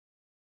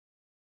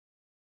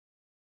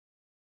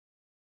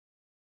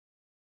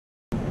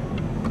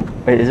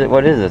Wait,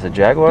 what is this, a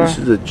Jaguar? This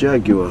is a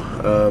Jaguar,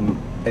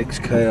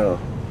 XKR,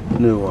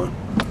 new one.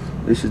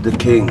 This is the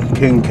King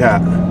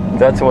Cat.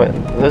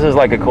 This is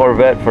like a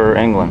Corvette for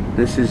England.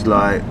 This is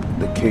like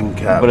the King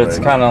Cat. But it's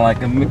kind of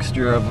like a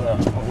mixture of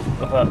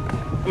a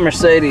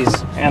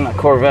Mercedes and a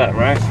Corvette,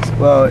 right?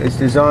 Well, it's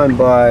designed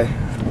by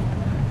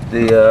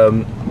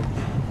the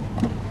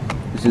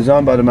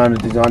man who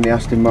designed the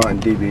Aston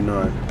Martin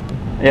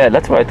DB9. Yeah,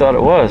 that's what I thought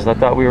it was. I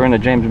thought we were in a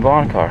James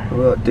Bond car.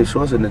 Well, this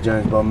wasn't a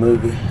James Bond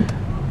movie.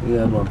 We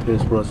had one,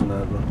 Pierce Brosnan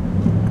had one.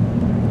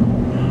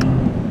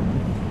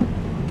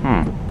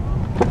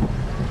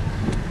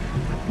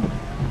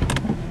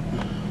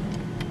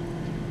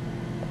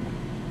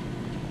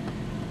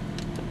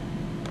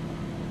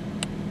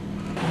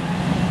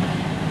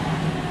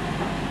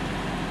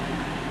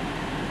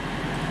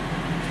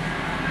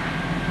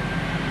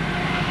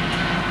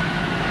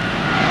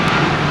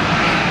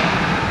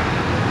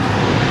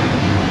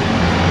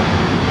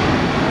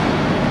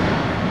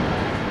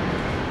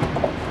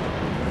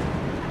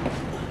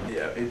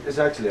 It's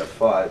actually a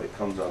 5. It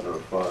comes under a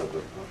 5.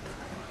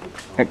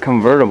 But A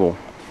convertible.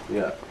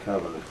 yeah,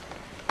 cabinet.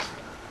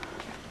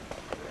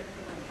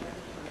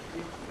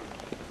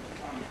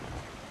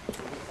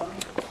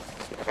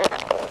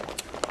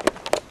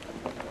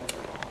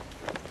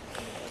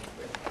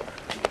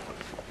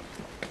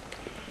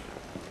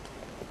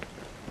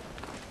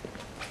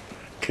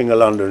 King of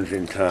London's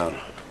in town.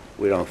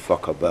 We don't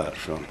fuck about,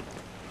 son.